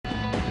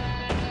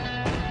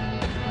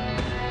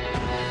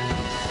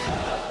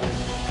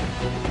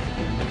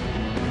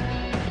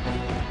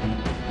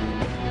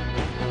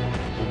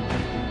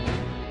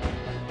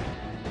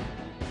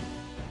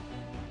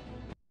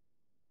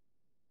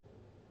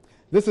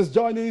This is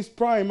Joy News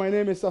Prime. My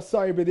name is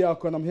Asari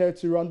Bediako and I'm here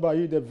to run by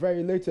you the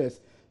very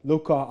latest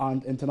local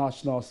and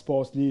international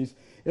sports news.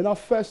 In our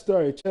first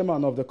story,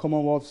 chairman of the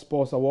Commonwealth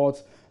Sports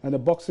Awards and the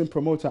boxing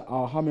promoter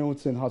Al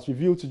Hamilton has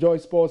revealed to Joy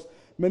Sports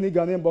many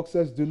Ghanaian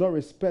boxers do not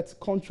respect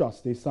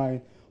contracts they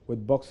sign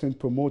with boxing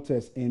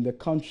promoters in the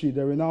country.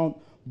 The renowned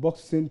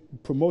boxing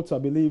promoter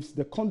believes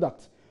the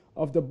conduct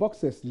of the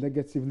boxers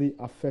negatively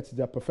affects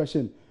their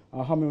profession.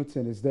 Al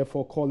Hamilton is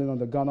therefore calling on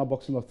the Ghana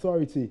Boxing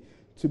Authority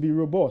to be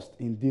robust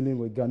in dealing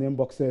with Ghanaian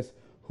boxers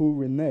who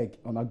renege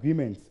on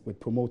agreements with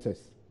promoters.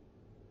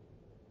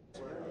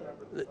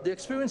 The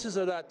experiences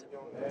are that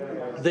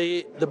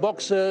the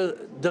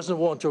boxer doesn't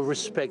want to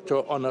respect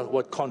or honor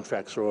what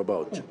contracts are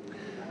about.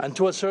 And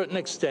to a certain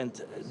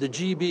extent, the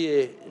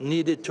GBA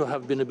needed to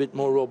have been a bit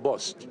more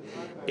robust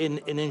in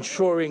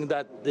ensuring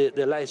that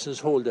the license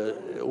holder,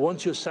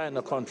 once you sign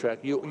a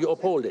contract, you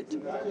uphold it.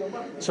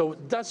 So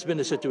that's been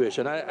the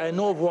situation. I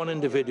know of one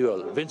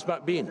individual, Vince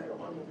McBean,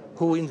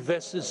 who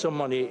invested some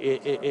money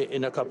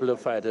in a couple of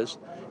fighters.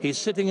 He's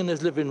sitting in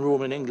his living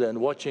room in England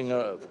watching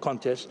a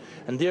contest,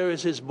 and there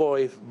is his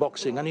boy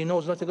boxing, and he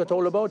knows nothing at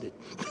all about it.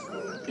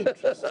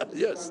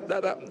 Yes,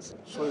 that happens.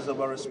 So it's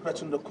about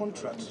respecting the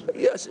contract?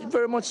 Yes,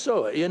 very much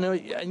so. You know,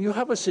 and you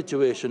have a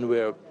situation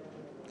where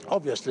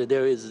obviously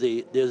there's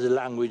a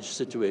language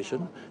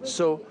situation.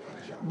 So,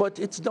 but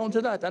it's down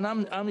to that, and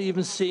I'm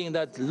even seeing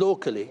that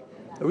locally.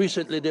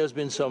 Recently, there's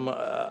been some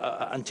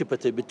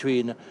antipathy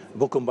between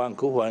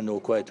Bukumbanku, who I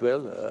know quite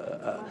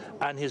well,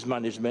 and his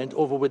management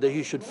over whether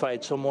he should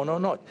fight someone or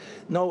not.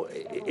 Now,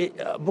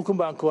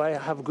 Bukumbanku, I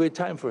have a great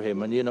time for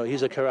him, and you know,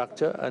 he's a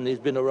character, and he's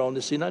been around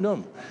the scene, I know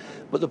him.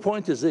 But the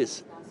point is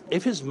this: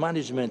 if his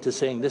management is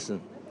saying, listen,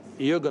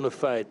 you're going to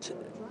fight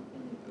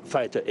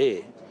fighter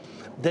A,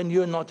 then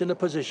you're not in a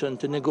position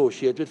to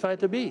negotiate with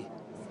fighter B.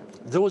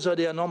 Those are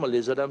the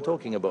anomalies that I'm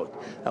talking about.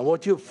 And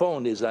what you've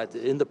found is that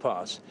in the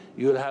past,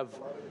 you'll have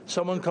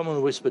someone come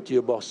and whisper to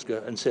your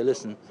boxer and say,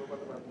 listen,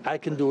 I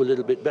can do a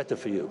little bit better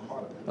for you.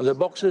 And the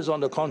boxer is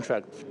on the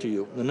contract to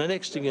you. And the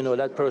next thing you know,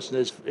 that person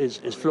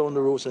is flown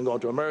the roost and gone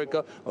to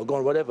America or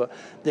gone whatever.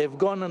 They've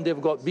gone and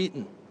they've got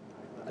beaten.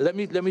 Let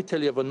me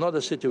tell you of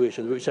another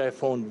situation which I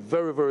found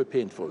very, very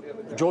painful.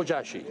 George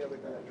Ashey.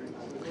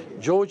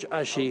 George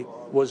Ashey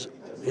was,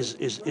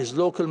 his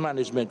local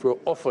management were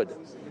offered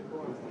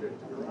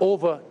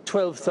over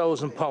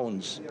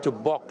 £12,000 to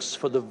box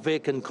for the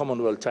vacant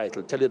Commonwealth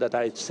title. Tell you that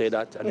I say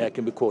that and I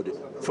can be quoted.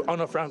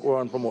 On a Frank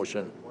Warren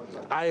promotion.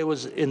 I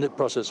was in the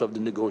process of the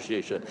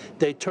negotiation.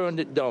 They turned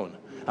it down.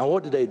 And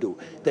what did they do?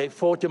 They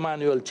fought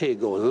Emmanuel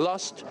Tego,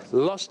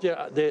 lost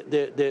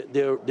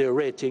their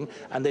rating,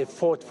 and they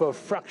fought for a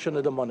fraction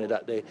of the money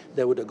that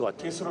they would have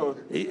got.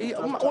 It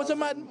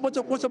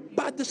was a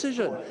bad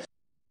decision.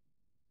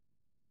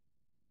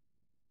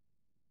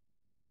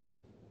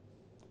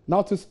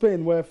 Now to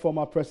Spain, where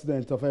former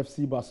president of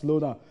FC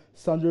Barcelona,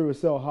 Sandro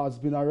Rosell, has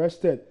been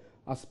arrested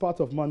as part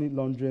of money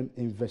laundering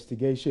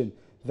investigation.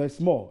 There's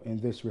more in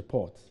this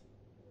report.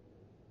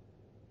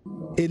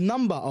 A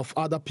number of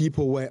other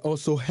people were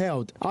also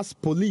held as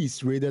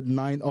police raided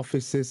 9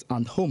 offices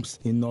and homes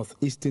in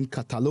northeastern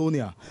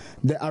Catalonia.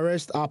 The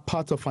arrests are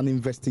part of an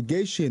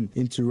investigation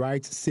into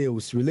rights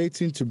sales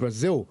relating to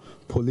Brazil,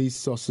 police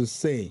sources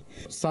say.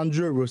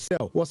 Sandro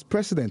Rosell was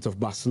president of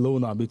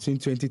Barcelona between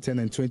 2010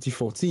 and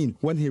 2014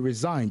 when he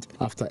resigned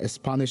after a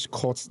Spanish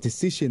court's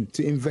decision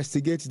to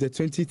investigate the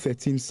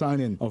 2013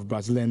 signing of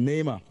Brazilian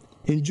Neymar.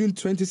 In June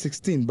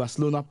 2016,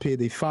 Barcelona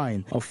paid a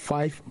fine of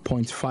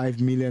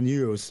 €5.5 million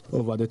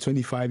over the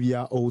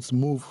 25-year-old's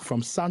move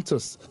from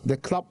Santos. The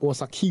club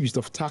was accused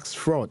of tax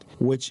fraud,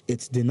 which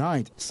it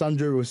denied.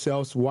 Sandro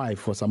Rosell's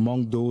wife was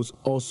among those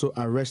also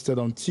arrested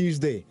on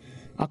Tuesday.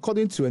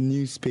 According to a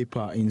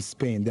newspaper in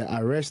Spain, the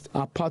arrests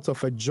are part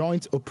of a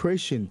joint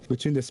operation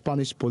between the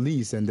Spanish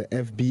police and the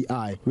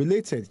FBI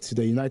related to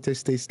the United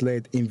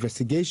States-led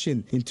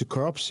investigation into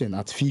corruption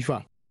at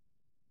FIFA.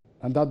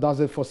 And that does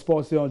it for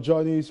sports here on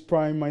Joy News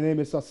Prime. My name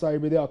is Asari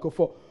Bediako.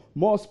 For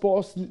more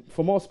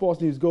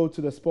sports news, go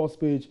to the sports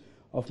page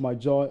of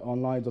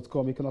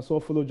myjoyonline.com. You can also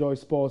follow Joy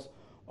Sports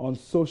on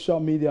social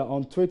media.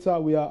 On Twitter,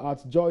 we are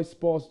at Joy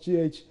Sports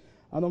GH,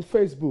 and on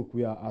Facebook,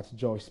 we are at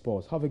Joy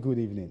Sports. Have a good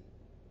evening.